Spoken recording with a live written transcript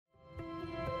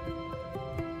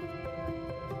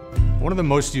One of the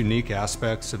most unique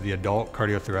aspects of the Adult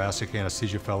Cardiothoracic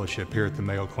Anesthesia Fellowship here at the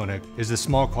Mayo Clinic is the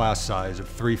small class size of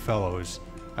 3 fellows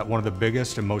at one of the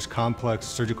biggest and most complex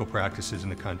surgical practices in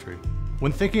the country.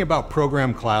 When thinking about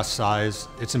program class size,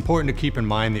 it's important to keep in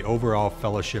mind the overall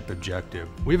fellowship objective.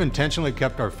 We've intentionally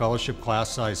kept our fellowship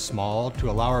class size small to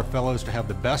allow our fellows to have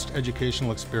the best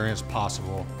educational experience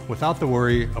possible without the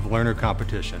worry of learner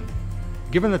competition.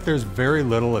 Given that there's very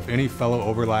little, if any, fellow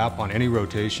overlap on any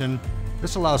rotation,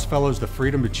 this allows fellows the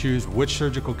freedom to choose which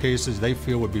surgical cases they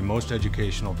feel would be most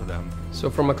educational to them.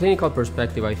 So from a clinical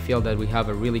perspective, I feel that we have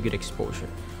a really good exposure.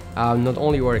 Not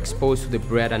only we're exposed to the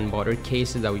bread and butter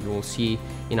cases that we will see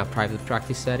in a private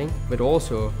practice setting, but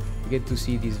also we get to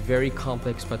see these very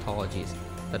complex pathologies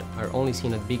that are only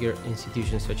seen at bigger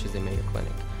institutions such as the Mayo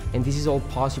Clinic. And this is all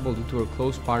possible due to our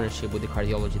close partnership with the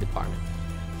cardiology department.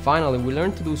 Finally, we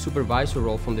learned to do supervisor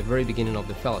role from the very beginning of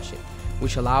the fellowship,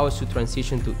 which allows us to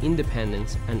transition to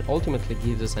independence and ultimately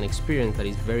gives us an experience that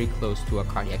is very close to a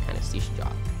cardiac anesthesia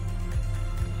job.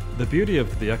 The beauty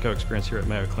of the echo experience here at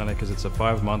Mayo Clinic is it's a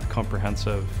 5-month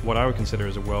comprehensive, what I would consider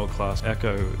as a world-class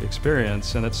echo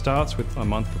experience, and it starts with a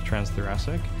month of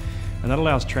transthoracic, and that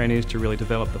allows trainees to really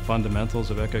develop the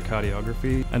fundamentals of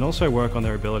echocardiography and also work on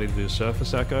their ability to do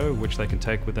surface echo, which they can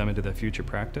take with them into their future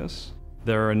practice.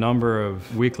 There are a number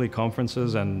of weekly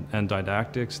conferences and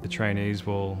didactics the trainees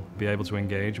will be able to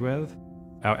engage with.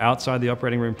 Our outside the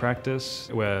operating room practice,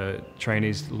 where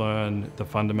trainees learn the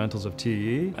fundamentals of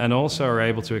TE and also are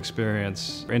able to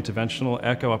experience interventional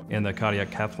echo up in the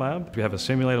cardiac cath lab. We have a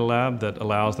simulator lab that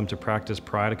allows them to practice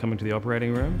prior to coming to the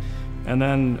operating room. And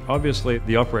then obviously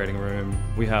the operating room,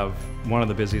 we have one of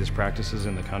the busiest practices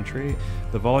in the country.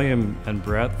 The volume and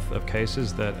breadth of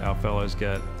cases that our fellows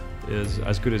get is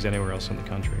as good as anywhere else in the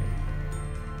country.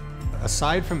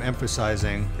 Aside from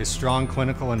emphasizing a strong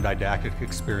clinical and didactic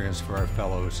experience for our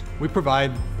fellows, we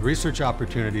provide research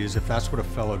opportunities if that's what a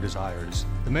fellow desires.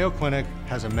 The Mayo Clinic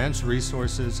has immense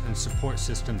resources and support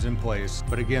systems in place,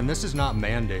 but again, this is not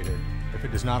mandated if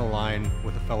it does not align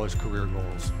with the fellow's career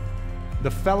goals. The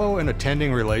fellow and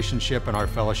attending relationship in our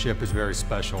fellowship is very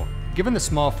special. Given the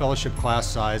small fellowship class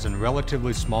size and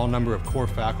relatively small number of core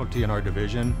faculty in our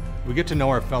division, we get to know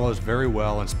our fellows very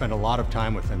well and spend a lot of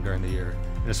time with them during the year.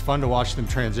 And it's fun to watch them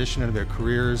transition into their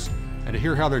careers and to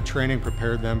hear how their training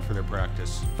prepared them for their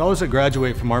practice. Fellows that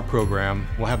graduate from our program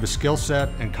will have the skill set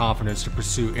and confidence to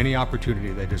pursue any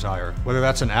opportunity they desire, whether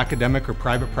that's an academic or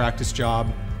private practice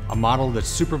job, a model that's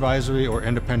supervisory or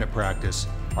independent practice.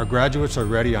 Our graduates are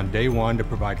ready on day one to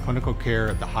provide clinical care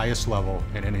at the highest level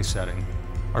in any setting.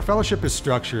 Our fellowship is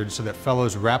structured so that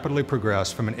fellows rapidly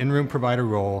progress from an in-room provider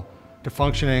role to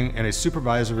functioning in a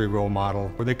supervisory role model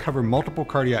where they cover multiple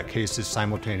cardiac cases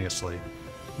simultaneously.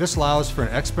 This allows for an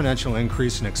exponential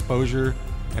increase in exposure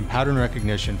and pattern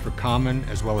recognition for common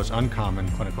as well as uncommon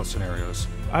clinical scenarios.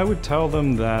 I would tell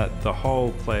them that the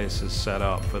whole place is set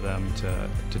up for them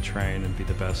to train and be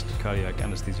the best cardiac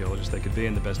anesthesiologists they could be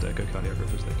and the best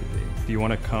echocardiographers they could be. If you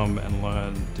want to come and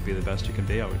learn to be the best you can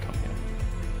be, I would come here.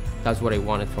 That's what I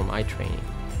wanted for my training.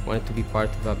 I wanted to be part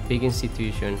of a big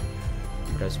institution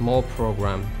with a small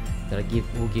program that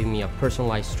will give me a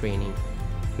personalized training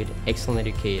with excellent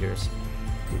educators,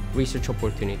 with research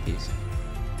opportunities,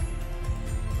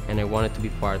 and I wanted to be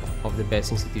part of the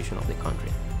best institution of the country.